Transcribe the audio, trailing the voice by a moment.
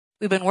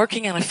We've been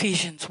working on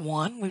Ephesians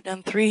 1. We've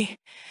done 3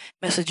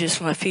 messages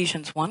from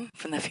Ephesians 1,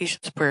 from the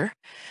Ephesians prayer.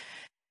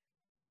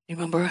 You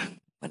remember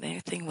what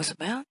anything was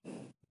about?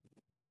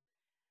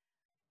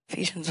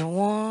 Ephesians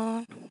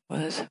 1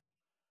 was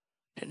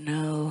to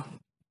know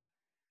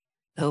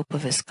the hope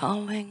of his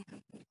calling,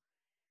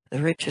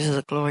 the riches of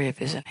the glory of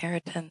his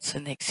inheritance,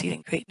 and the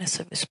exceeding greatness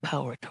of his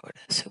power toward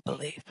us who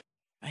believe.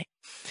 Right?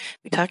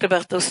 We talked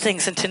about those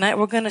things, and tonight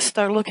we're going to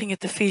start looking at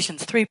the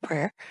Ephesians 3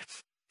 prayer.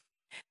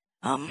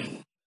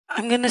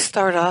 I'm going to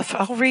start off.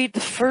 I'll read the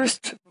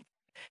first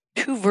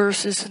 2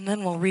 verses, and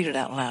then we'll read it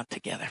out loud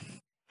together,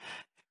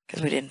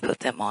 because we didn't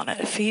put them on it.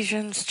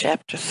 Ephesians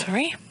chapter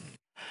 3,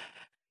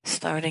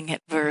 starting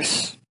at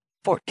verse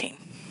 14.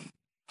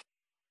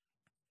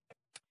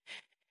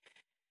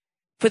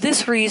 For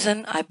this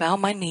reason I bow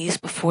my knees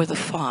before the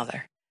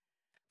Father,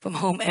 from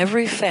whom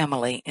every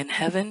family in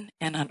heaven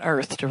and on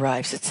earth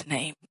derives its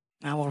name.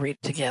 Now we'll read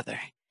together.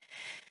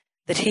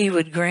 That he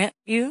would grant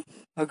you,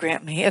 or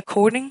grant me,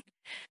 according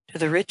to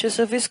the riches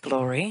of his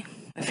glory,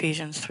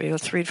 Ephesians 3,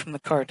 let's read from the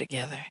card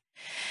together,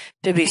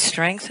 to be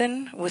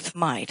strengthened with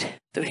might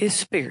through his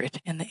Spirit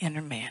in the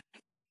inner man,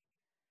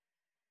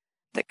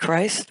 that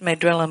Christ may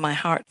dwell in my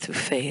heart through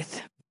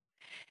faith,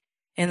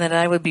 and that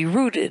I would be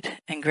rooted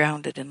and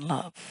grounded in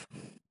love,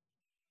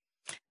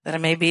 that I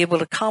may be able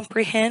to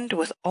comprehend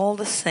with all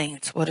the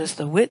saints what is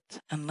the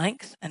width and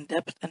length and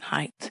depth and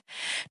height,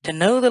 to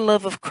know the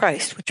love of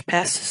Christ which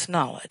passes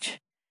knowledge,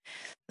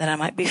 that I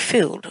might be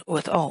filled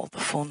with all the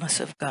fullness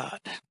of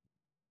God.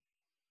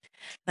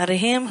 Now to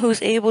him who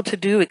is able to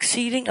do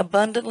exceeding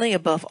abundantly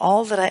above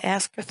all that I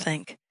ask or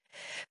think,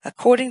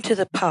 according to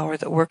the power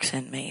that works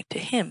in me, to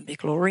him be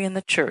glory in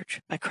the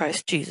church by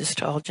Christ Jesus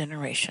to all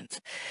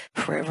generations,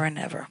 forever and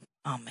ever.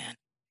 Amen.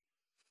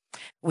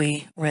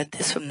 We read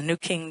this from the New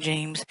King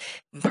James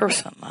and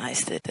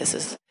personalized it. This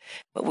is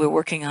what we're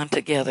working on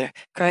together.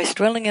 Christ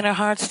dwelling in our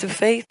hearts through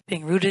faith,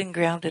 being rooted and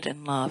grounded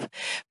in love.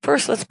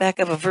 First, let's back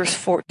up to verse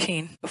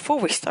 14. Before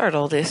we start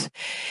all this,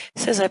 it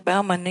says, I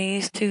bow my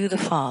knees to the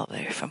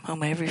Father, from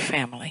whom every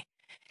family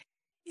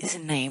is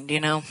named.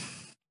 You know,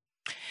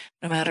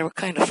 no matter what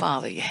kind of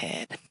father you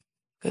had,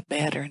 good,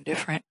 bad, or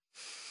indifferent,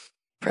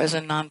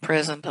 present,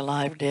 non-present,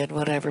 alive, dead,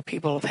 whatever,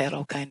 people have had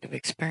all kinds of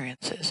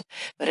experiences.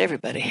 But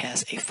everybody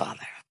has a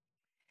father.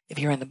 If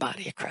you're in the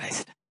body of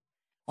Christ,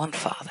 one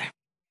Father,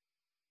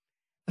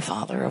 the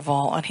Father of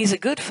all, and he's a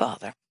good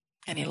Father,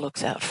 and he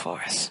looks out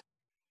for us.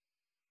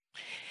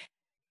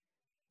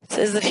 It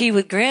says that he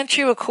would grant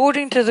you,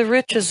 according to the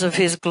riches of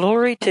his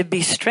glory, to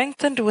be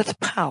strengthened with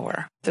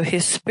power through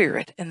his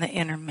Spirit in the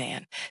inner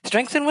man.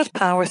 Strengthened with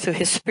power through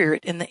his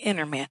Spirit in the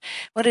inner man.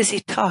 What is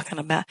he talking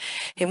about?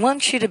 He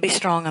wants you to be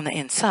strong on the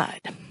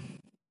inside.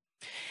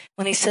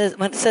 When it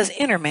says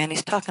inner man,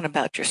 he's talking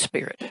about your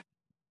spirit.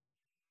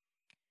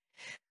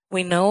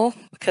 We know,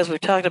 because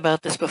we've talked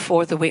about this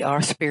before, that we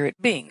are spirit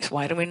beings.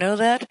 Why do we know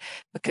that?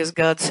 Because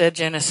God said,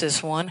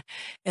 Genesis 1,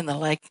 in the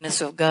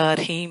likeness of God,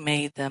 he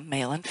made them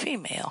male and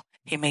female.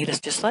 He made us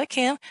just like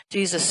him.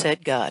 Jesus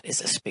said God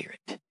is a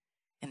spirit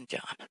in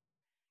John.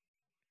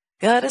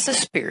 God is a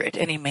spirit,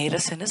 and he made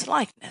us in his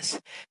likeness.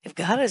 If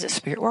God is a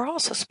spirit, we're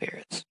also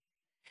spirits.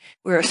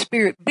 We are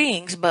spirit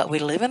beings, but we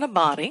live in a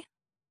body.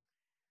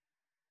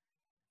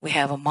 We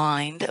have a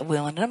mind, a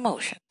will, and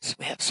emotions.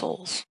 We have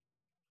souls.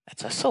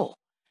 That's our soul.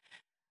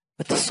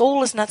 But the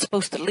soul is not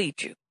supposed to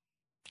lead you.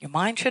 Your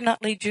mind should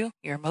not lead you.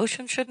 Your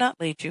emotions should not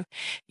lead you.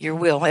 Your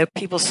will.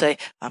 People say,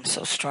 I'm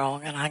so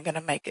strong and I'm going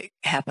to make it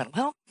happen.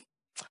 Well,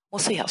 we'll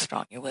see how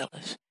strong your will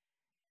is.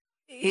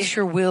 Is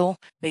your will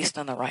based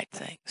on the right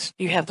things?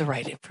 Do you have the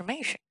right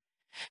information?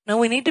 No,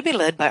 we need to be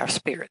led by our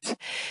spirits.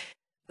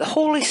 The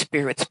Holy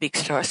Spirit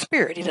speaks to our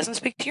spirit. He doesn't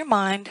speak to your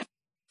mind.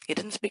 He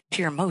doesn't speak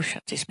to your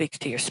emotions. He speaks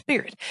to your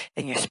spirit,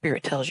 and your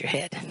spirit tells your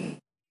head.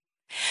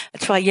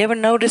 That's why you ever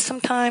notice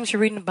sometimes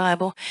you're reading the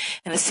Bible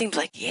and it seems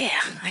like, yeah,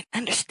 I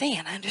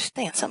understand.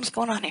 Something's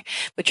going on here.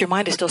 But your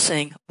mind is still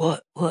saying,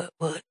 what?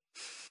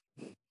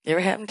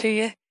 Ever happened to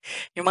you?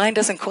 Your mind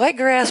doesn't quite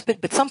grasp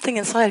it, but something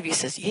inside of you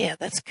says, yeah,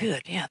 that's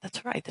good. Yeah,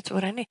 that's right. That's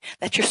what I need.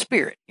 That's your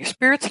spirit. Your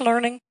spirit's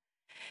learning,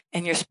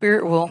 and your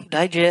spirit will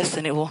digest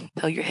and it will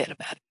tell your head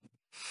about it.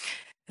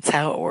 That's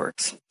how it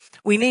works.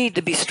 We need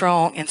to be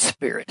strong in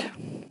spirit.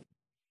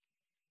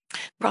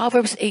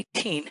 Proverbs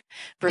 18,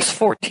 verse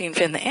 14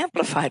 in the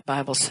Amplified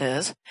Bible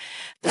says,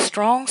 the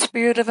strong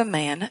spirit of a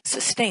man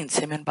sustains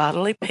him in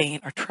bodily pain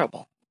or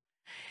trouble,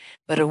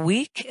 but a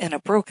weak and a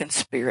broken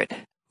spirit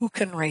who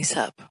can raise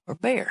up or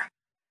bear?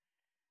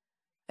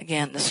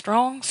 Again, the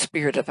strong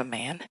spirit of a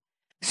man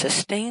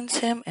sustains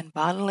him in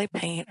bodily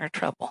pain or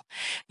trouble.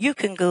 You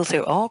can go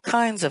through all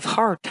kinds of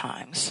hard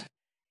times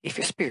if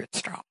your spirit's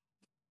strong.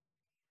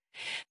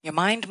 Your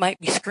mind might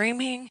be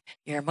screaming.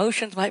 Your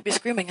emotions might be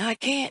screaming, I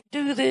can't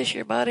do this.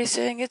 Your body's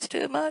saying it's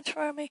too much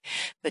for me.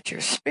 But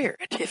your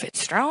spirit, if it's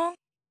strong,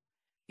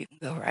 you can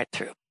go right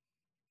through.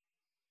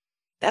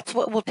 That's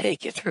what will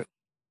take you through.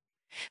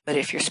 But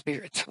if your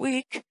spirit's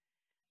weak,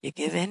 you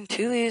give in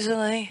too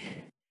easily.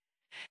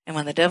 And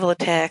when the devil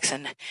attacks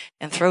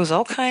and throws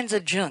all kinds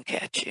of junk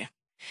at you,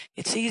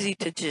 It's easy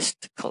to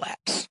just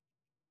collapse.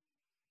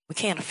 We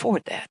can't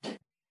afford that.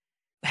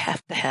 We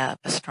have to have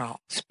a strong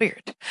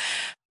spirit.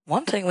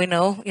 One thing we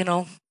know,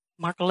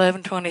 Mark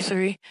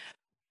 11:23,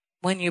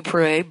 when you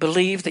pray,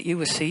 believe that you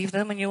receive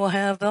them and you will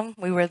have them.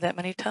 We read that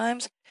many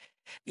times.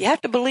 You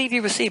have to believe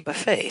you receive by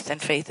faith,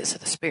 and faith is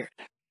of the Spirit.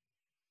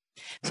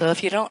 So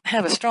if you don't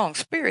have a strong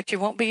spirit, you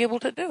won't be able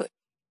to do it.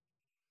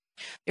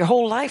 Your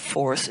whole life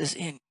force is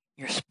in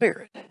your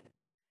spirit.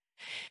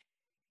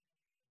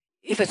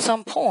 If at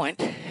some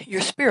point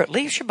your spirit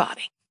leaves your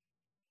body,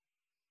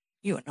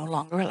 you are no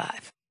longer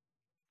alive.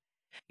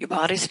 Your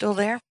body's still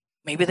there.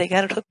 Maybe they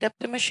got it hooked up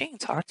to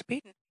machines, heart's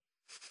beating.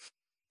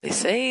 They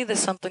say there's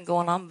something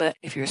going on, but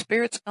if your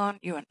spirit's gone,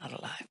 you are not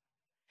alive.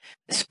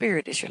 The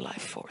spirit is your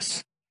life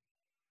force.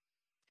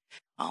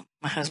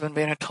 My husband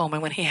Banner told me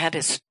when he had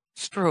his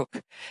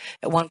stroke,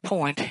 at one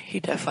point, he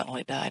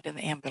definitely died in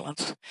the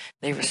ambulance.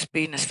 They were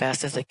speeding as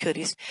fast as they could.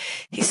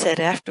 He said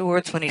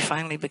afterwards, when he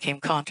finally became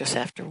conscious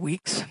after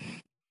weeks,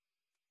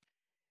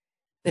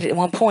 that at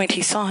one point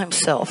he saw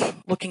himself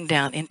looking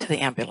down into the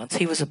ambulance.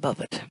 He was above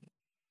it,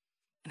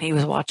 and he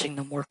was watching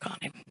them work on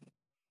him.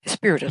 His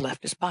spirit had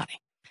left his body.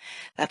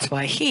 That's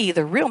why he,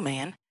 the real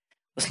man,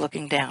 was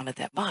looking down at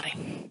that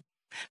body.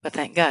 But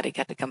thank God he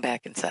got to come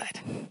back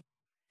inside.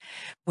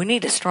 We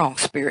need a strong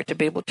spirit to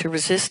be able to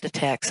resist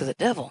attacks of the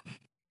devil,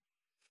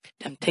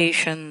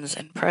 temptations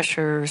and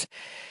pressures.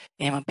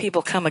 And when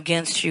people come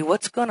against you,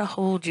 what's going to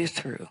hold you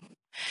through?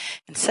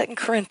 In 2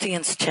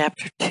 Corinthians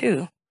chapter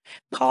 2,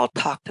 Paul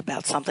talked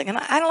about something, and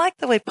I like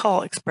the way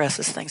Paul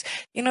expresses things.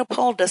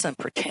 Paul doesn't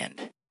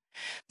pretend.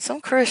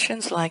 Some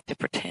Christians like to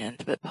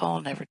pretend, but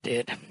Paul never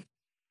did.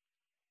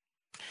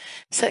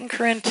 2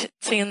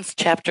 Corinthians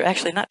chapter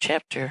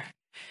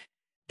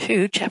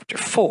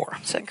 4,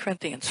 2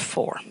 Corinthians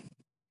 4.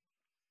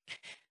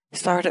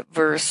 Start at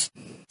verse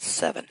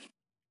 7.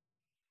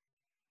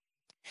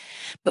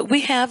 But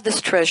we have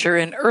this treasure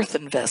in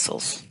earthen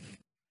vessels,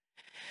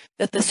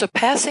 that the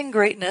surpassing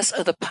greatness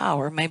of the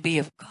power may be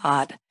of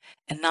God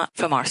and not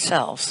from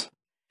ourselves.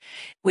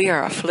 We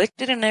are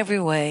afflicted in every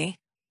way,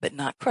 but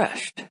not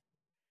crushed,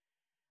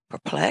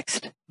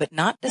 perplexed, but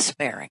not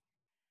despairing,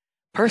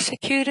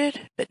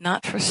 persecuted, but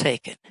not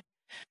forsaken,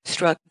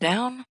 struck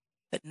down,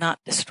 but not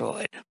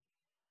destroyed.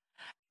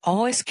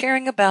 Always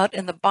carrying about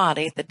in the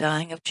body the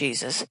dying of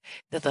Jesus,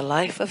 that the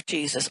life of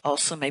Jesus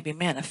also may be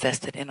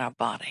manifested in our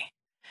body.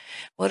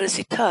 What is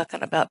he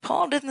talking about?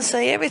 Paul didn't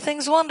say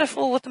everything's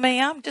wonderful with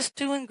me. I'm just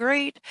doing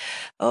great.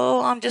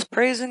 Oh, I'm just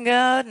praising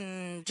God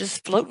and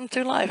just floating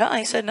through life.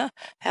 He said, no,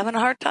 having a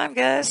hard time,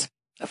 guys.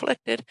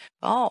 Afflicted.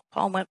 Paul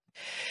went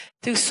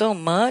through so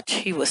much.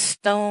 He was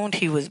stoned.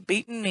 He was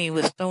beaten. He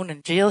was thrown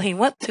in jail. He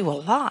went through a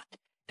lot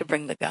to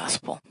bring the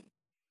gospel.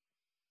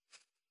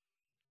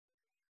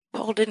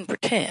 Paul didn't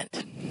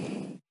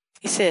pretend.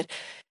 He said,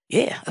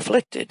 yeah,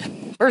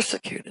 afflicted,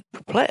 persecuted,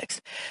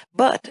 perplexed.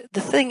 But the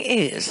thing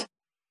is,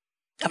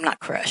 I'm not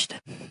crushed.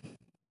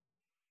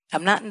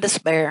 I'm not in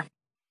despair.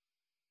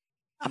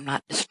 I'm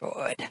not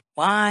destroyed.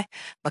 Why?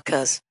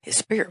 Because his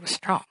spirit was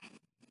strong.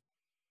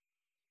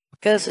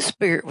 Because the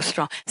spirit was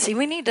strong. See,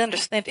 we need to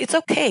understand it's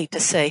okay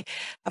to say,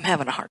 I'm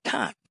having a hard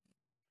time.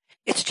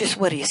 It's just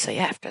what do you say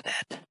after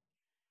that?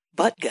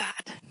 But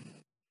God.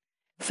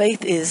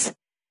 Faith is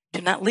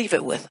to not leave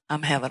it with,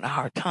 I'm having a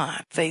hard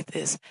time. Faith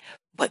is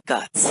what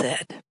God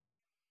said.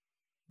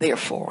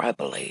 Therefore, I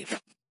believe.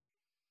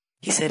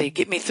 He said he'd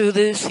get me through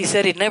this. He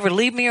said he'd never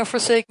leave me or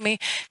forsake me.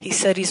 He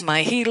said he's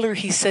my healer.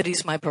 He said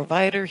he's my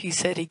provider. He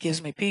said he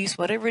gives me peace,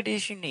 whatever it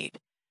is you need.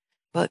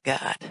 But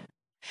God.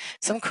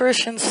 Some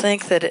Christians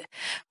think that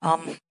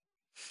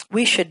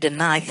we should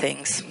deny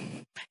things,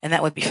 and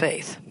that would be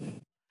faith.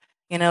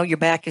 Your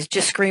back is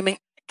just screaming,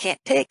 can't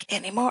take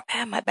any more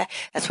out of my back.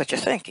 That's what you're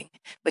thinking.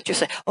 But you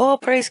say, oh,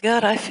 praise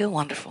God, I feel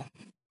wonderful.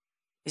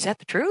 Is that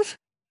the truth?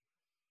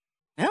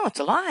 No, it's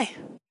a lie.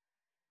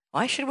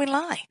 Why should we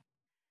lie?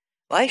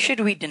 Why should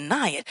we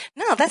deny it?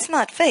 No, that's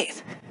not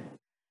faith.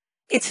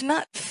 It's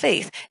not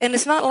faith. And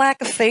it's not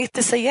lack of faith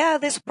to say, yeah,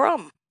 there's a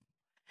problem.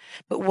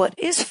 But what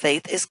is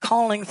faith is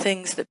calling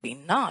things that be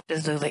not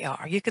as though they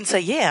are. You can say,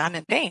 yeah, I'm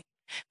in pain.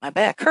 My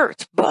back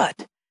hurts,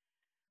 but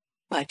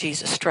by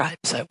Jesus'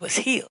 stripes I was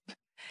healed.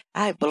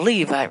 I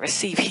believe I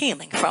receive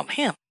healing from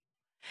him.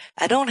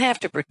 I don't have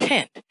to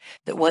pretend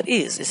that what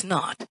is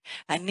not.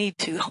 I need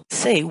to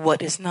say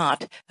what is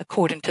not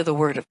according to the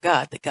word of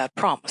God that God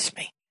promised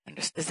me.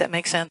 Does that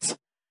make sense?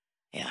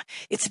 Yeah,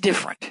 it's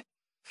different.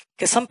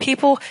 Because some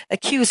people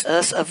accuse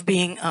us of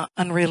being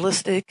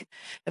unrealistic,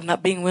 of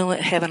not being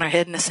willing, having our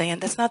head in the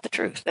sand. That's not the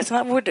truth. That's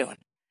not what we're doing.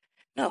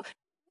 No,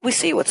 we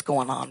see what's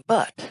going on,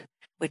 but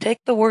we take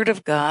the word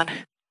of God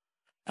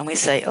and we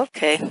say,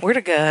 okay, word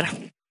of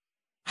God,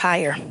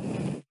 higher.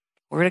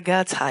 Word of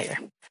God's higher.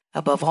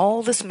 Above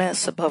all this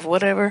mess, above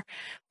whatever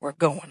we're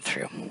going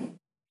through.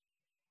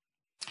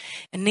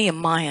 And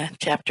Nehemiah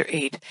chapter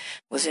 8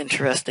 was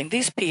interesting.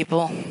 These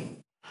people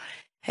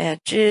had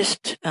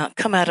just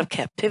come out of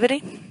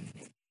captivity.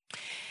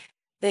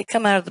 They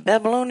come out of the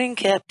Babylonian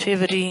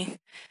captivity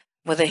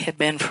where they had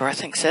been for, I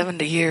think,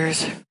 70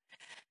 years.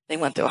 They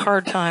went through a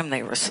hard time.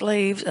 They were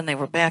slaves, and they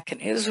were back in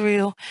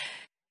Israel,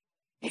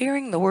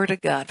 hearing the word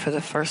of God for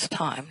the first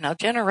time. Now,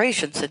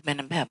 generations had been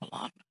in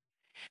Babylon.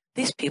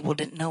 These people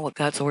didn't know what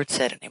God's word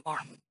said anymore.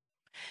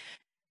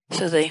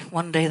 So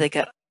one day they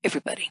got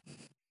everybody,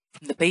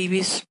 from the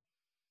babies,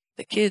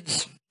 the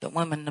kids, the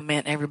women, the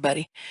men,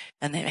 everybody,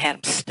 and they had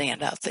them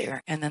stand out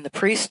there. And then the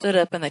priest stood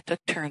up and they took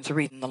turns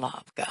reading the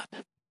law of God.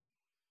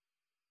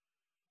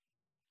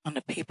 And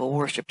the people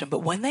worshipped him.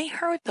 But when they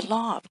heard the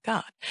law of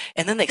God,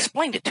 and then they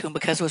explained it to them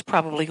because it was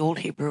probably Old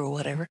Hebrew or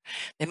whatever,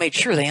 they made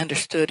sure they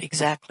understood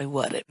exactly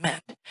what it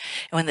meant. And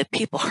when the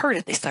people heard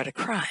it, they started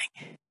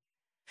crying.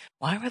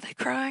 Why were they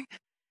crying?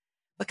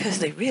 Because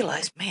they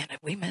realized, man,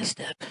 have we messed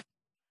up?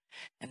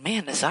 And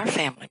man, has our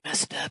family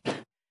messed up?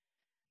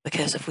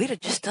 Because if we'd have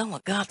just done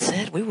what God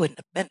said, we wouldn't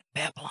have been in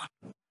Babylon.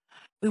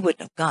 We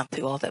wouldn't have gone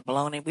through all that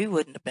baloney. We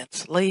wouldn't have been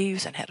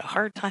slaves and had a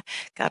hard time.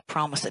 God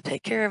promised to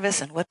take care of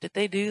us. And what did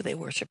they do? They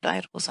worshiped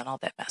idols and all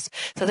that mess.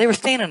 So they were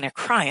standing there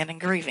crying and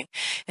grieving.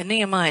 In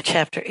Nehemiah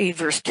chapter 8,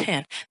 verse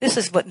 10, this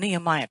is what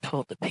Nehemiah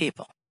told the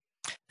people.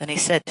 Then he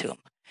said to them,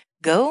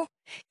 "Go,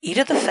 eat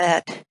of the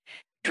fat,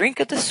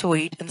 drink of the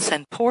sweet, and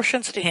send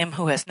portions to him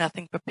who has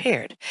nothing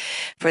prepared.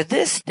 For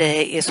this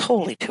day is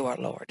holy to our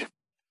Lord.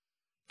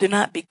 Do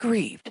not be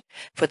grieved,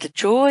 for the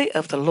joy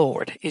of the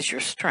Lord is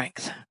your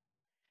strength."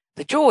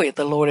 The joy of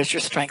the Lord is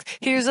your strength.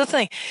 Here's the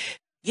thing.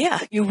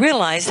 Yeah, you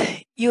realize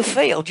you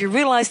failed. You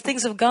realize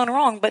things have gone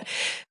wrong, but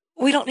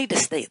we don't need to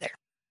stay there.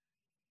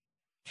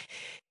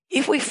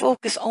 If we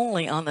focus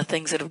only on the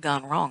things that have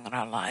gone wrong in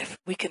our life,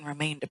 we can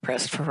remain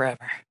depressed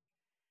forever.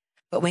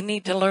 But we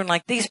need to learn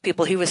like these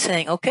people. He was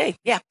saying, okay,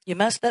 yeah, you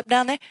messed up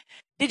down there.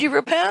 Did you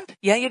repent?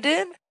 Yeah, you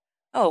did.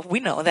 Oh, we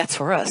know that's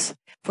for us.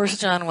 1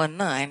 John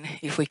 1:9,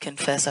 if we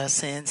confess our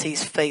sins,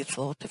 he's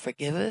faithful to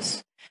forgive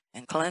us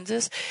and cleanse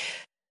us.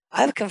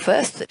 I've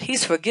confessed that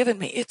he's forgiven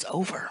me. It's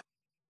over.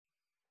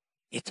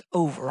 It's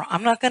over.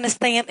 I'm not going to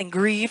stand and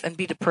grieve and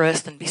be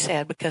depressed and be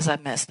sad because I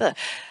messed up.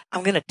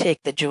 I'm going to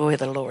take the joy of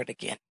the Lord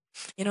again.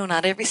 You know,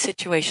 not every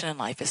situation in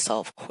life is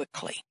solved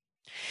quickly.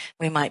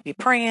 We might be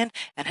praying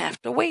and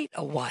have to wait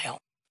a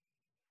while.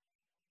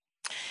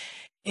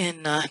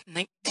 In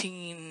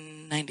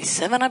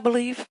 1997, I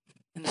believe,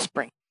 in the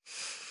spring,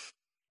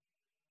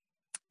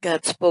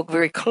 God spoke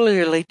very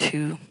clearly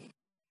to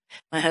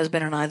my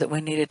husband and I that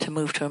we needed to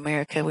move to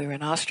America. We were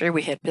in Austria.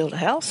 We had built a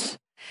house.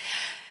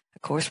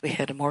 Of course, we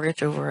had a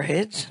mortgage over our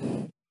heads.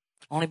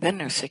 Only been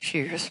there 6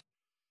 years.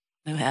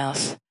 New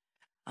house.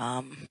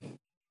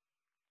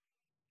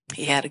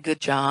 He had a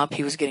good job.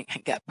 He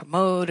got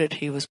promoted.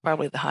 He was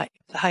probably the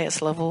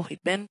highest level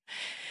he'd been.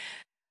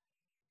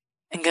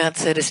 And God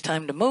said, it's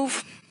time to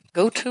move.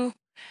 Go to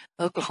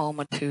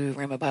Oklahoma to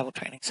Rhema Bible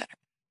Training Center.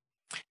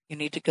 You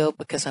need to go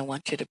because I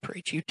want you to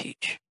preach. You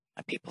teach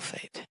my people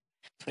faith.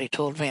 That's what he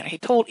told Vanna. He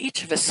told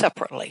each of us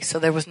separately, so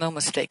there was no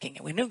mistaking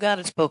it. We knew God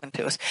had spoken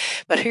to us.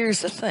 But here's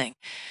the thing.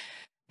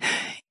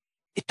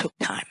 It took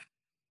time.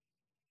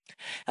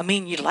 I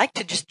mean, you'd like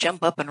to just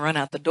jump up and run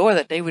out the door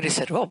that day. We just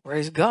said, "Oh,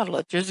 praise God,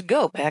 let's just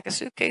go. Pack a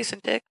suitcase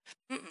and take."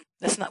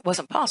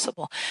 Wasn't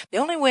possible. The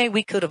only way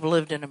we could have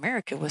lived in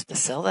America was to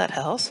sell that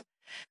house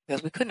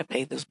because we couldn't have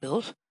paid those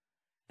bills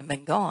and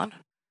been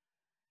gone.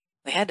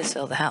 We had to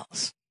sell the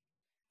house.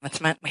 Which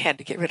meant we had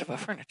to get rid of our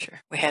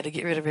furniture. We had to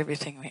get rid of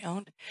everything we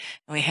owned,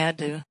 and we had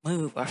to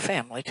move our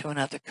family to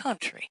another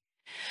country.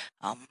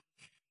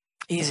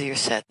 Easier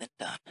said than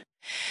done.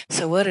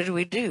 So what did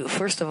we do?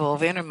 First of all,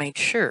 Vanna made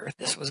sure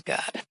this was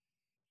God.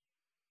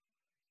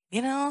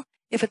 You know,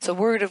 if it's a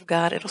word of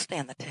God, it'll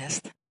stand the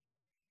test.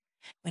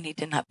 We need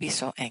to not be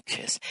so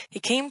anxious.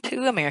 He came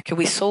to America.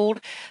 We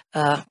sold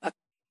a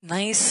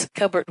nice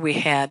cupboard we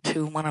had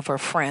to one of our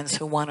friends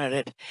who wanted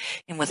it.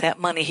 And with that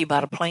money, he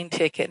bought a plane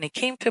ticket, and he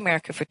came to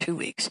America for 2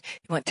 weeks.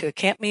 He went to a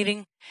camp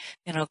meeting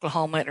in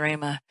Oklahoma at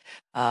Rhema.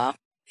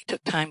 He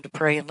took time to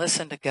pray and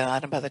listen to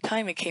God. And by the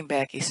time he came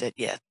back, he said,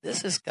 yeah,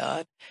 this is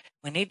God.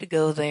 We need to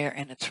go there,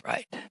 and it's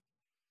right.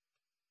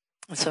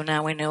 And so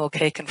now we know,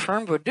 okay,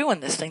 confirmed we're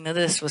doing this thing. Now,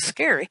 this was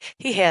scary.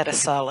 He had a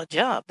solid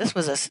job. This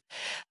was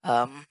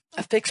a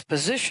fixed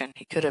position.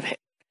 He could have,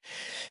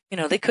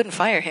 they couldn't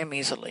fire him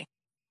easily.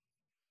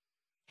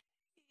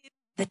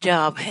 The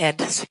job had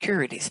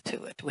securities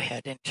to it. We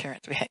had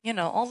insurance. We had,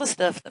 all the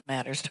stuff that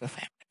matters to a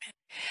family man.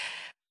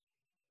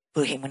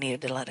 But we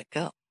needed to let it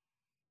go.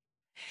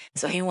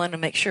 So he wanted to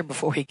make sure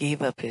before he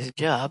gave up his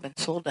job and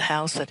sold the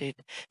house that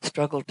he'd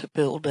struggled to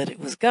build that it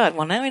was God.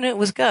 Well, now we know it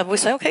was God. We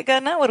say, okay,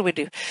 God, now what do we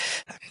do?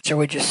 Shall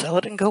we just sell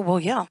it and go? Well,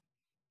 yeah,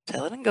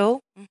 sell it and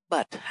go.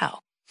 But how?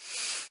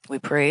 We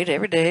prayed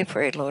every day,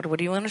 Lord, what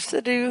do you want us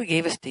to do? He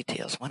gave us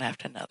details one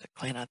after another.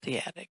 Clean out the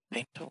attic,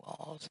 paint the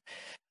walls,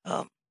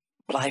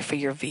 apply for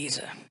your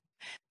visa.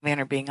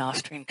 Vanner, being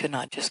Austrian, could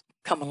not just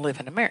come and live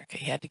in America.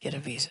 He had to get a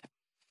visa.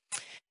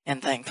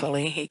 And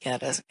thankfully, he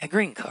got us a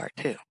green card,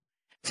 too,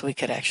 so we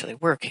could actually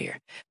work here.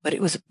 But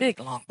it was a big,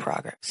 long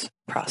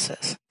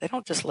process. They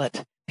don't just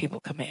let people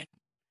come in.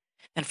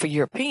 And for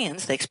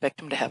Europeans, they expect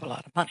them to have a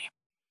lot of money.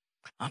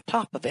 On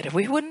top of it, if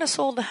we wouldn't have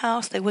sold the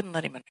house, they wouldn't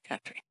let him in the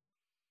country.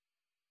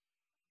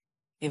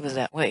 It was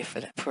that way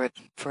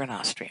for an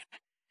Austrian.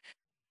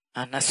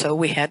 And so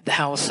we had the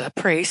house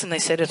appraised, and they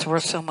said it's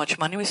worth so much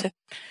money. We said,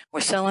 we're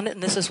selling it,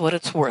 and this is what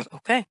it's worth.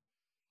 Okay,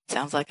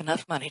 sounds like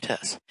enough money to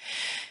us.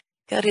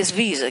 Got his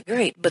visa,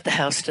 great, but the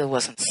house still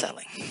wasn't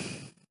selling.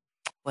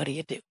 What do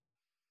you do?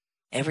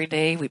 Every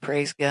day we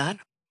praise God.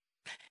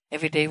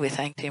 Every day we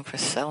thanked him for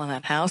selling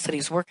that house, that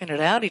he's working it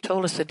out. He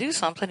told us to do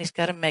something. He's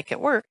got to make it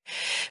work.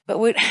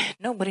 But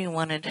nobody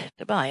wanted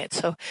to buy it.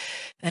 So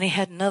then he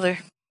had another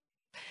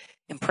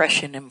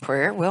impression in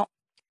prayer. Well,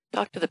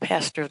 talk to the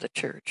pastor of the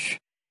church.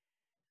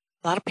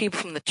 A lot of people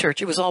from the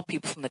church. It was all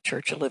people from the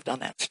church who lived on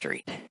that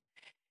street.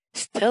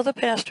 Tell the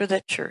pastor of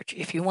that church,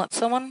 if you want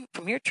someone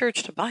from your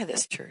church to buy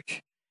this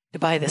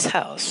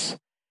house,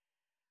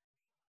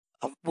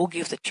 we'll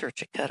give the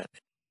church a cut of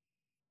it.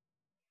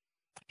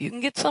 If you can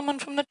get someone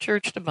from the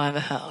church to buy the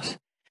house,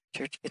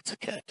 church gets a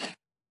cut.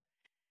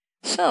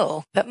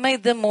 So that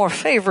made them more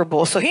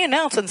favorable. So he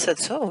announced and said,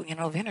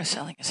 Vinner's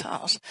selling his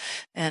house,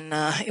 and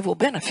it will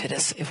benefit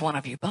us if one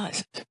of you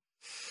buys it.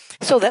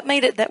 So that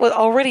was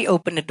already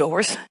opened the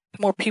doors,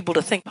 more people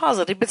to think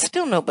positive, but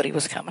still nobody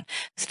was coming.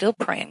 Still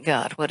praying,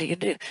 God, what do you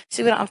do?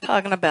 See what I'm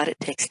talking about? It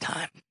takes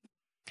time.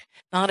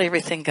 Not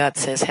everything God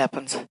says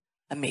happens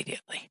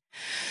immediately.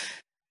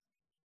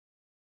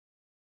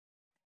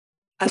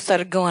 I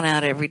started going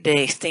out every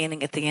day,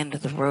 standing at the end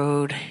of the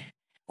road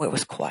where it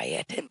was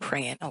quiet and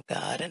praying, oh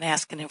God, and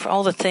asking him for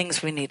all the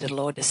things we needed,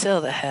 Lord, to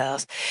sell the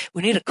house.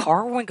 We need a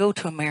car when we go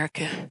to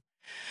America.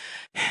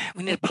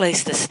 We need a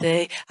place to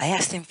stay. I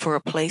asked him for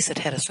a place that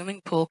had a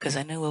swimming pool because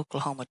I knew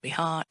Oklahoma would be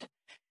hot.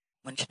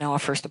 Wouldn't you know, our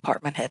first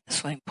apartment had the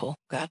swimming pool.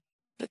 God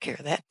took care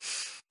of that.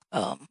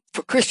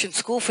 For Christian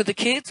school for the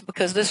kids,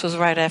 because this was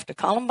right after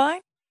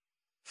Columbine.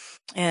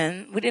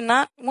 And we did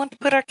not want to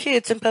put our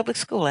kids in public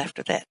school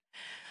after that.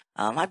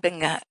 I've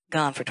been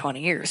gone for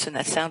 20 years, and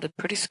that sounded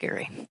pretty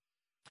scary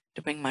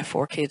to bring my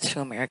 4 kids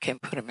to America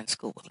and put them in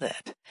school with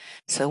that.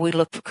 So we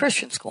looked for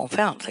Christian school and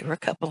found they were a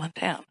couple in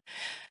town.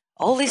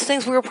 All these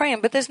things we were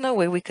praying, but there's no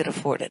way we could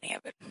afford any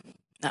of it.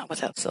 Not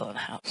without selling a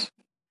house.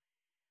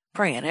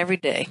 Praying every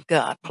day,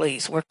 God,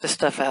 please work this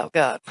stuff out.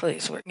 God,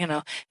 please work,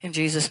 in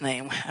Jesus'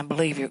 name. I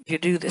believe you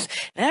do this.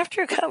 And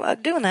after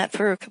doing that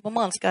for a couple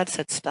months, God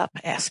said, stop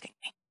asking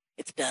me.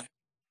 It's done.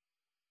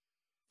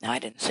 Now, I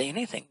didn't say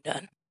anything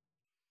done.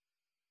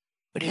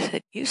 But he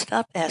said, you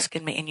stop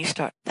asking me and you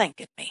start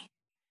thanking me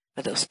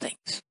for those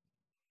things.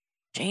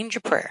 Change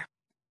your prayer.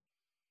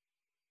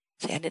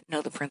 See, I didn't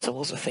know the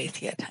principles of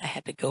faith yet. I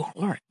had to go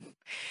learn.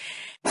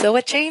 So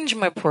I changed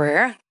my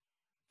prayer.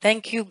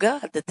 Thank you,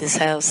 God, that this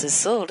house is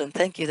sold, and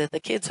thank you that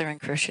the kids are in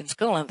Christian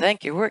school, and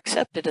thank you we're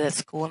accepted at that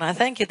school, and I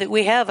thank you that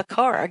we have a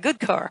car, a good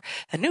car,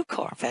 a new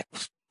car. In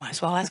fact, might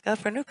as well ask God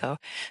for a new car.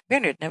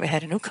 Bernard never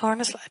had a new car in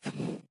his life.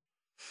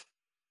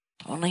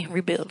 Only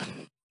rebuild.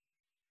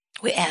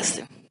 We asked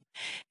him.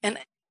 And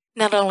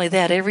not only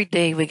that, every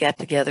day we got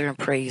together and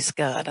praised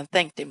God and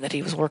thanked him that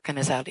he was working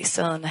us out. He's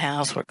selling the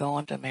house. We're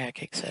going to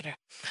America, etc.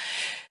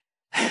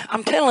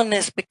 I'm telling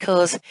this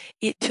because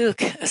it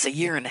took us 1.5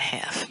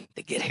 years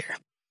to get here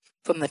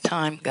from the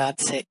time God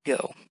said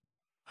go.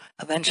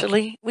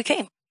 Eventually, we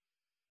came.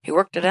 He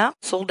worked it out,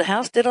 sold the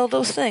house, did all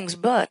those things.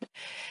 But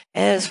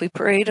as we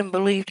prayed and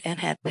believed and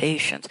had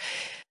patience,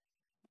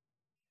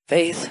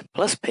 faith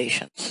plus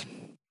patience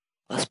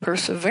plus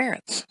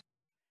perseverance.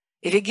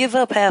 If you give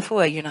up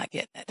halfway, you're not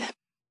getting it.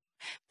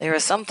 There are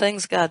some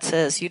things God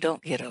says you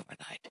don't get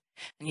overnight.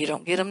 And you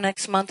don't get them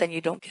next month, and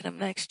you don't get them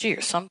next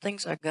year. Some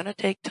things are going to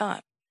take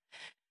time.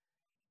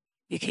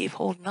 You keep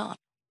holding on.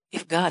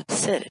 If God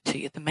said it to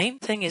you, the main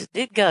thing is,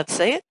 did God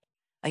say it?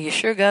 Are you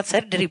sure God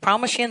said it? Did he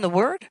promise you in the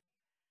Word?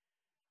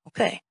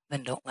 Okay,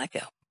 then don't let go.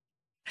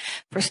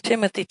 1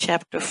 Timothy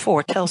chapter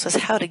 4 tells us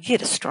how to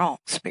get a strong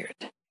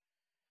spirit.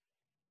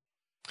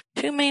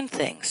 2 main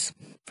things.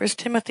 1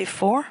 Timothy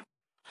 4.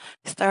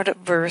 Start at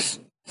verse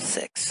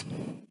 6.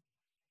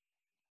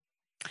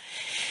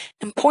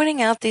 In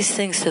pointing out these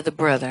things to the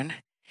brethren,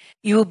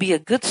 you will be a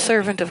good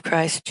servant of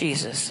Christ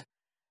Jesus,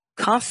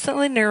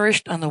 constantly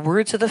nourished on the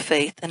words of the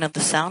faith and of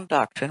the sound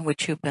doctrine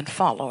which you've been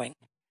following,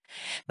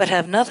 but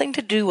have nothing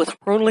to do with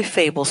worldly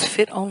fables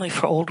fit only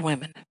for old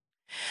women.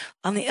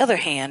 On the other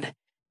hand,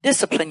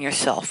 discipline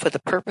yourself for the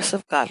purpose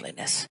of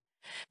godliness.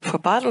 For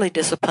bodily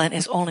discipline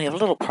is only of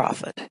little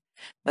profit,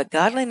 but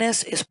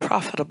godliness is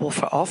profitable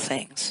for all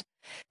things,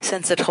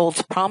 since it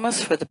holds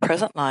promise for the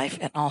present life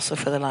and also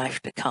for the life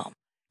to come.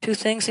 2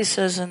 things he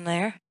says in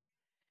there.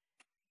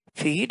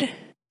 Feed,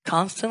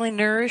 constantly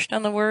nourished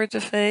on the words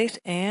of faith,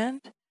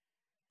 and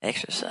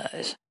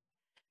exercise.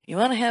 You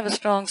want to have a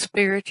strong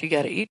spirit, you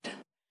got to eat,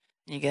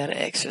 and you got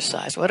to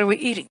exercise. What are we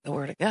eating? The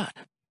Word of God.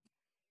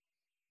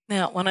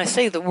 Now, when I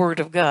say the Word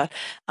of God,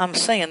 I'm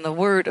saying the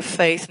word of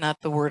faith,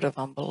 not the word of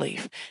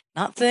unbelief.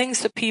 Not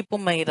things that people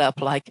made up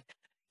like,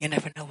 you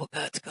never know what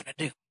God's going to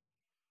do.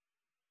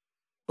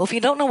 Well, if you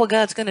don't know what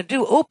God's going to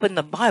do, open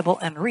the Bible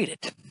and read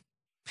it.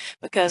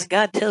 Because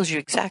God tells you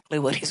exactly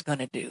what he's going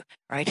to do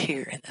right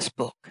here in this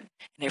book. And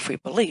if we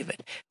believe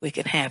it, we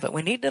can have it.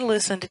 We need to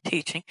listen to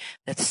teaching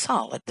that's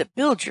solid, that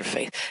builds your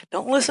faith.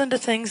 Don't listen to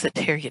things that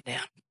tear you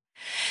down.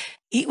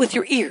 Eat with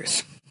your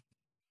ears,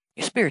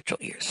 your spiritual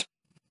ears.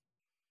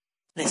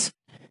 Listen.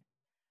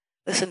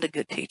 Listen to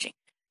good teaching.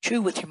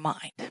 Chew with your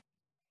mind.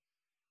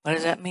 What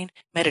does that mean?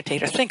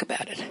 Meditate or think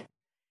about it.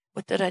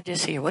 What did I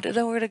just hear? What did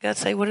the Word of God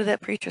say? What did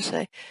that preacher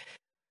say?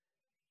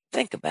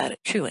 Think about it,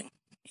 chewing.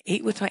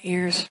 Eat with my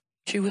ears,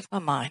 chew with my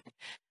mind,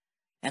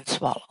 and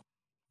swallow.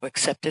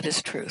 Accept it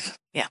as truth.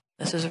 Yeah,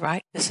 this is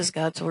right. This is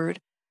God's Word.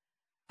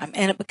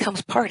 And it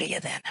becomes part of you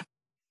then.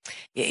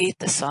 You eat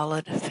the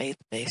solid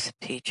faith-based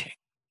teaching.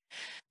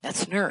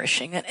 That's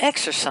nourishing. And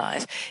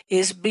exercise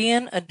is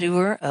being a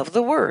doer of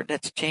the Word.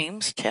 That's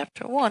James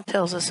chapter 1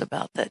 tells us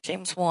about that.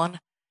 James 1,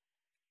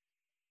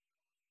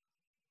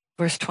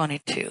 verse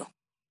 22.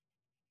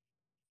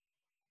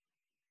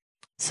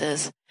 It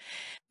says,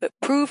 but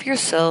prove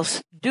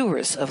yourselves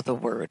doers of the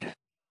Word,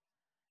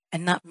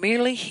 and not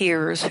merely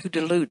hearers who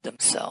delude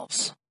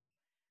themselves.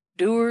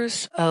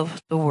 Doers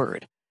of the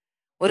Word.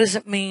 What does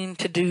it mean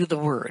to do the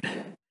Word?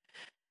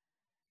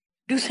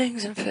 Do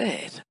things in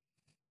faith.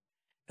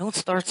 Don't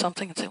start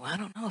something and say, well, I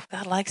don't know if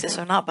God likes this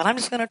or not, but I'm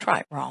just going to try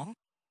it. Wrong.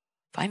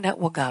 Find out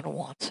what God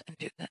wants and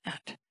do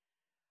that.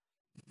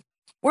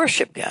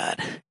 Worship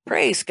God.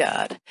 Praise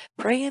God.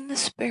 Pray in the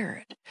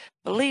Spirit.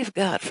 Believe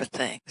God for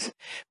things.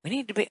 We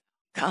need to be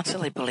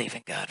constantly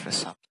believing God for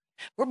something.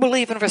 We're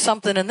believing for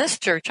something in this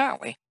church,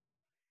 aren't we?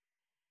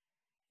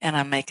 And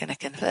I'm making a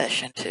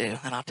confession too,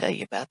 and I'll tell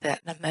you about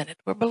that in a minute.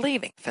 We're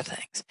believing for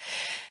things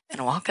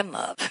and walk in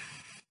love,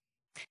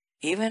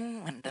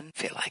 even when it doesn't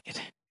feel like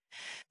it.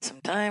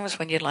 Sometimes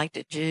when you'd like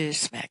to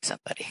just smack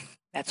somebody,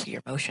 that's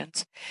your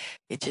emotions.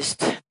 You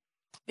just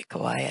be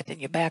quiet and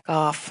you back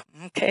off.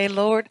 Okay,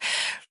 Lord,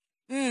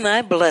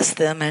 I bless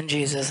them in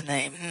Jesus'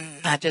 name.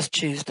 I just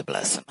choose to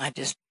bless them.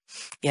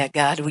 Yeah,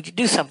 God, would you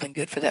do something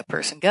good for that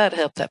person? God,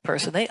 help that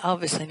person. They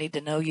obviously need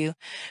to know you.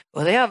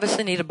 Well, they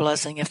obviously need a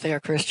blessing if they are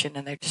Christian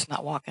and they're just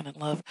not walking in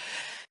love.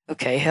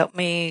 Okay, help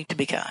me to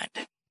be kind.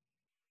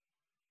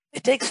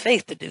 It takes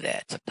faith to do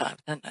that sometimes,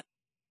 doesn't it?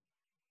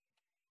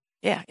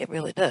 Yeah, it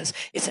really does.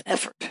 It's an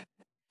effort.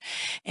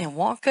 And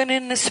walking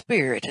in the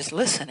Spirit is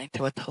listening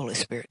to what the Holy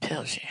Spirit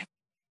tells you.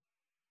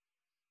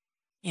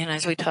 You know,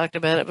 as we talked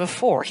about it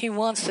before, he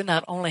wants to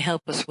not only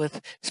help us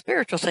with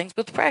spiritual things,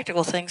 but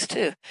practical things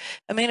too.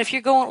 I mean, if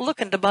you're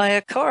looking to buy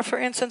a car, for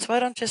instance,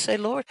 why don't you say,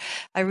 Lord,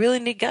 I really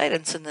need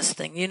guidance in this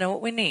thing. You know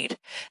what we need?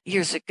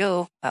 Years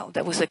ago,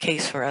 that was the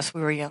case for us.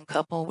 We were a young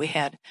couple. We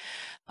had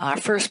our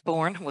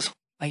firstborn was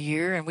a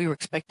year, and we were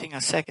expecting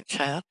a second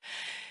child.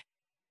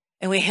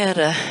 And we had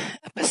a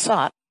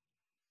Passat,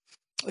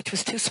 which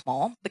was too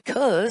small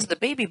because the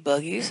baby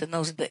buggies and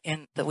those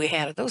that we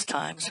had at those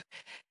times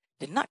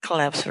did not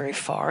collapse very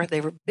far.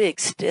 They were big,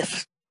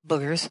 stiff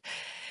boogers.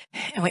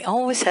 And we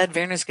always had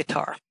Werner's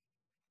guitar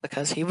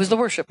because he was the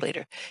worship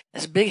leader.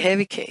 This big,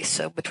 heavy case.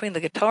 So between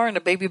the guitar and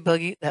the baby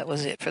buggy, that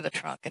was it for the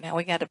trunk. And now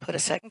we got to put a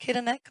second kid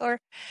in that car.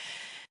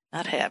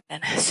 Not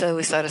happening. So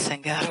we started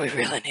saying, God, we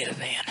really need a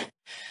van.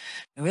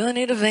 We really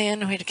need a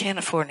van. We can't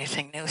afford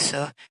anything new.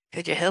 So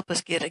could you help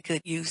us get a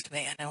good used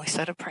van? And we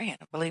started praying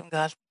and believing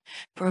God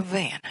for a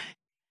van.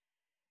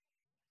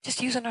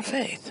 Just using our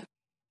faith.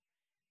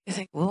 You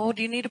think, well,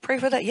 do you need to pray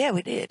for that? Yeah,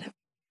 we did.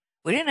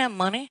 We didn't have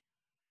money.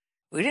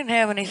 We didn't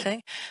have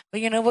anything. But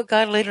you know what?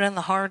 God laid it in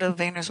the heart of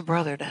Vanner's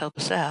brother to help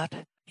us out.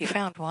 He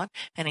found one,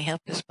 and he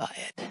helped us buy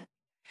it.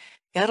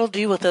 God will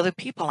deal with other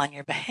people on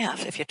your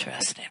behalf if you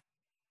trust him.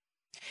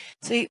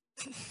 See,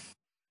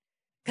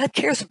 God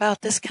cares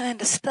about this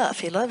kind of stuff.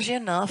 He loves you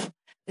enough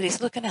that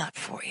he's looking out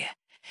for you.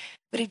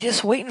 But he's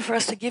just waiting for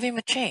us to give him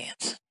a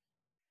chance.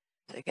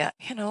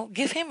 So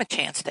give him a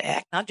chance to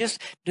act, not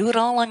just do it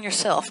all on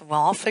yourself.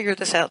 Well, I'll figure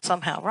this out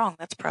somehow. Wrong.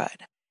 That's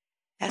pride.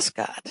 Ask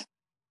God.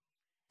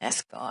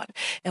 Ask God.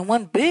 And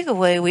one big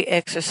way we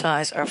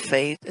exercise our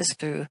faith is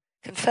through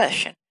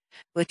confession,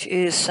 which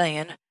is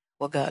saying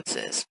what God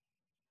says.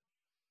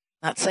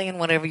 Not saying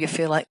whatever you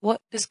feel like.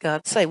 What does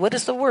God say? What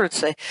does the Word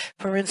say?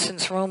 For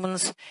instance,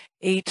 Romans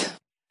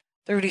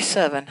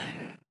 8:37.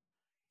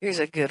 Here's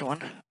a good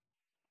one.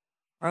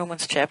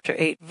 Romans chapter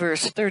 8,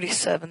 verse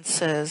 37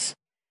 says,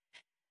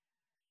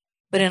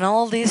 but in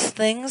all these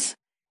things,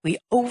 we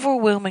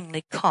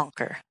overwhelmingly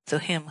conquer through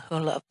him who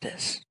loved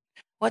us.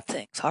 What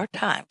things? Hard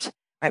times.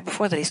 Right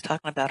before that, he's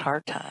talking about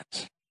hard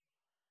times.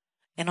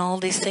 In all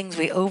these things,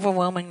 we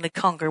overwhelmingly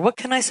conquer. What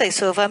can I say?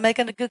 So if I'm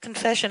making a good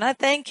confession, I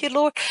thank you,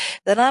 Lord,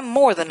 that I'm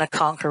more than a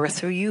conqueror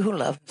through you who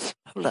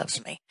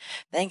loves me.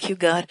 Thank you,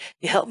 God.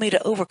 You help me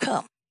to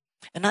overcome.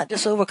 And not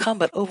just overcome,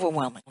 but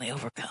overwhelmingly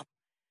overcome.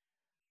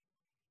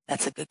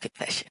 That's a good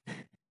confession.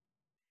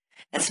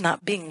 That's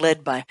not being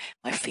led by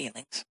my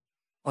feelings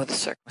or the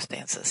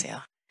circumstances.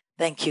 Yeah.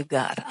 Thank you,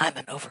 God. I'm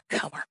an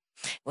overcomer.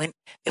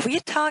 If you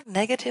talk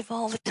negative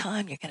all the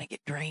time, you're going to get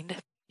drained.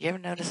 You ever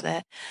notice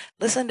that?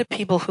 Listen to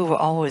people who are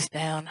always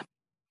down.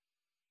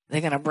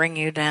 They're going to bring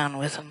you down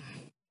with them.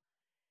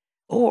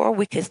 Or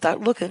we could start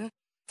looking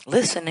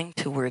listening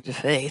to words of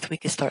faith, we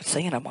could start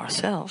saying them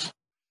ourselves.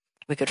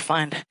 We could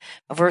find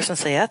a verse and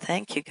say, I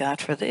thank you,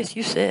 God, for this.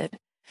 You said,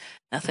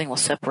 nothing will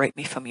separate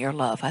me from your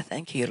love. I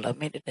thank you. You love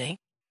me today.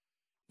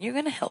 You're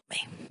going to help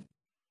me.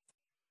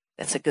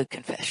 That's a good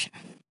confession.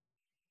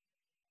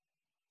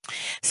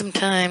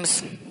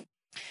 Sometimes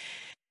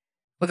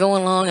we're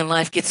going along and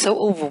life gets so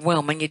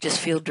overwhelming, you just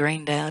feel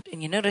drained out,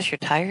 and you notice you're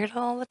tired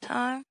all the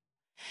time.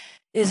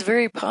 It's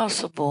very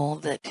possible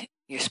that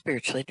you're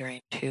spiritually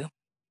drained too.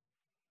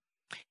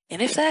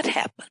 And if that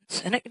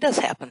happens, and it does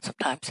happen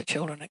sometimes to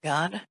children of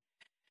God,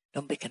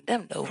 don't be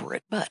condemned over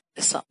it, but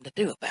there's something to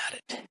do about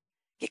it.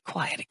 Get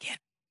quiet again.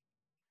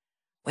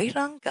 Wait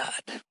on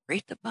God.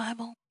 Read the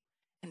Bible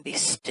and be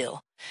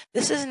still.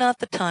 This is not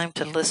the time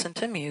to listen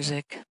to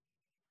music.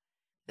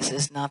 This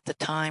is not the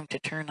time to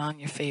turn on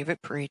your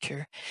favorite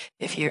preacher.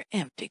 If you're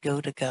empty,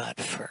 go to God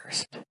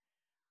first.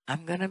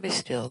 I'm going to be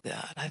still,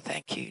 God. I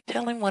thank you.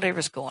 Tell him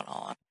whatever's going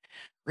on.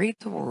 Read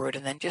the word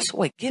and then just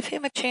wait. Give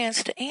him a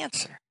chance to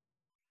answer.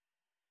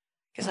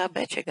 Because I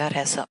bet you God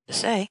has something to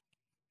say.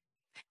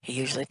 He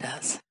usually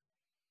does.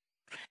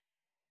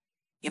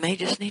 You may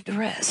just need to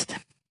rest.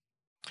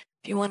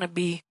 If you want to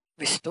be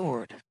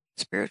restored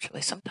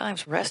spiritually,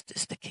 sometimes rest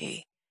is the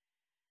key.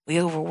 We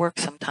overwork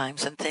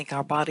sometimes and think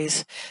our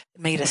body's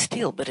made of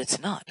steel, but it's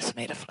not. It's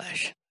made of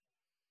flesh.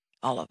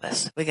 All of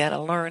us. We got to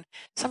learn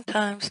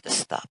sometimes to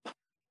stop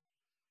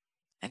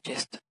and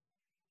just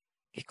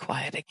be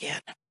quiet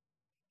again.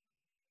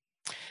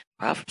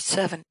 Proverbs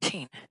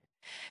 17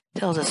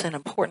 tells us an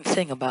important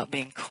thing about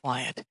being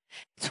quiet.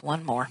 It's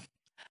one more.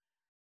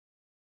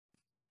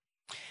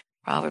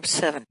 Proverbs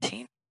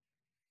 17,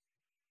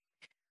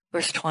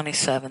 verse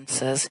 27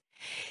 says,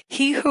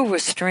 He who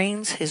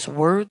restrains his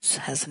words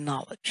has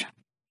knowledge,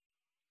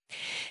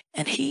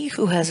 and he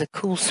who has a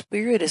cool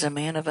spirit is a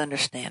man of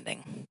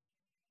understanding.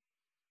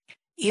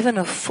 Even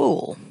a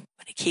fool,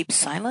 when he keeps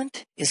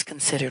silent, is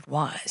considered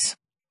wise.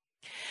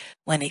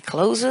 When he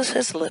closes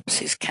his lips,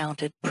 he's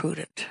counted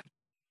prudent.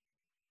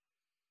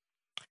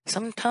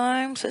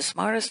 Sometimes the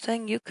smartest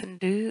thing you can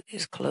do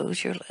is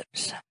close your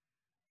lips.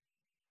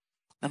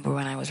 Remember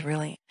when I was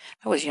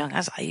young. I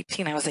was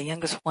 18. I was the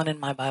youngest one in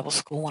my Bible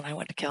school when I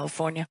went to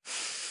California.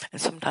 And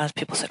sometimes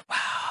people said,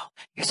 wow,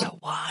 you're so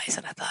wise.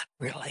 And I thought,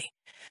 really?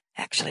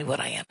 Actually,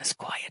 what I am is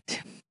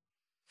quiet.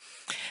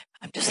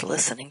 I'm just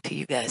listening to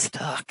you guys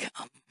talk.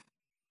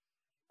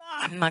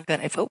 I'm not going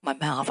to, if I open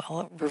my mouth,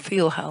 I'll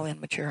reveal how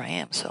immature I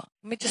am. So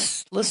let me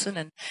just listen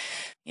and,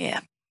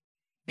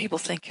 people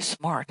think you're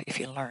smart if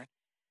you learn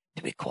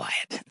to be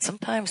quiet. And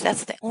sometimes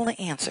that's the only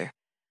answer.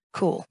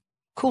 Cool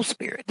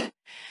spirit.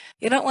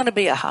 You don't want to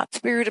be a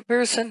hot-spirited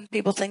person.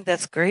 People think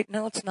that's great.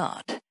 No, it's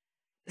not.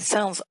 It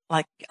sounds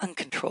like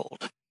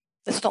uncontrolled.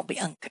 Let's don't be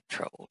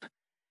uncontrolled.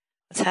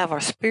 Let's have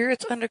our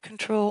spirits under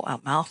control, our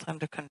mouth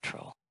under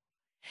control.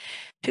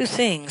 Two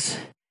things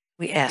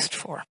we asked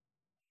for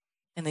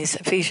in these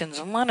Ephesians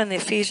 1 and the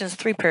Ephesians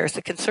 3 prayers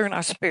that concern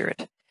our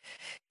spirit.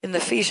 In the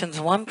Ephesians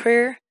 1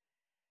 prayer,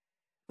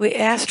 we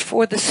asked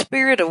for the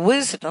spirit of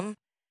wisdom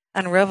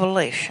and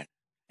revelation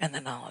and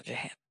the knowledge of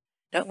him.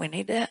 Don't we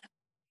need that?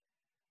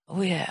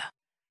 Oh, yeah.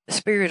 The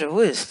spirit of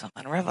wisdom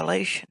and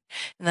revelation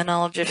and the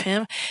knowledge of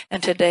him.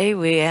 And today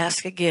we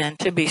ask again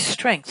to be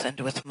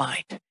strengthened with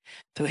might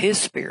through his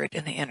spirit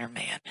in the inner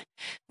man.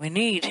 We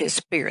need his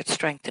spirit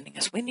strengthening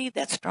us. We need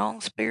that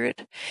strong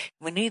spirit.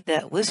 We need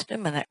that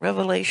wisdom and that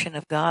revelation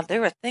of God.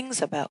 There are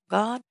things about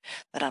God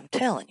that I'm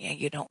telling you,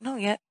 you don't know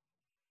yet.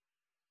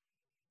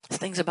 There's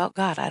things about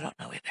God I don't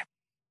know either.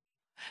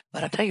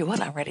 But I'll tell you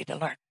what, I'm ready to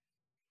learn.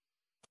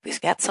 If he's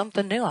got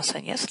something new, I'll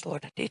say, yes,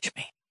 Lord, teach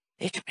me.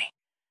 Teach me.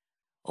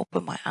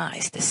 Open my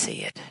eyes to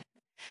see it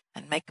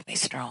and make me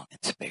strong in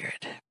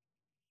spirit.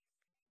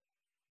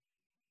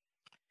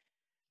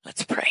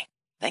 Let's pray.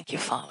 Thank you,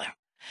 Father,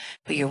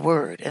 for your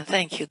word. And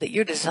thank you that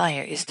your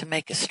desire is to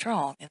make us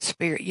strong in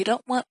spirit. You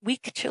don't want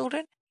weak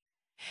children.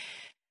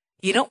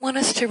 You don't want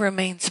us to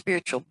remain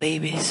spiritual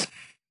babies,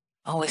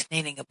 always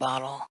needing a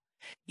bottle.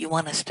 You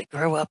want us to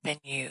grow up in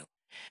you,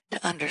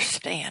 to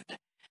understand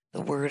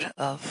the word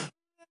of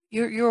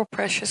your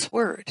precious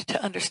word,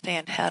 to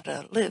understand how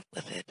to live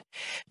with it,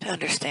 to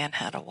understand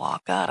how to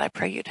walk. God, I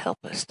pray you'd help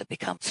us to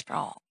become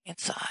strong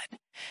inside,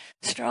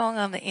 strong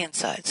on the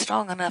inside,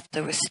 strong enough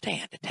to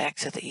withstand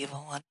attacks of the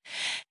evil one,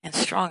 and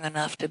strong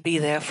enough to be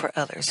there for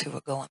others who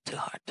are going through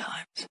hard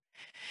times.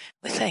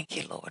 We thank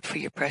you, Lord, for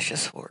your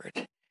precious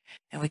word,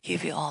 and we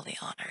give you all the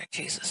honor in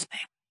Jesus'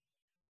 name.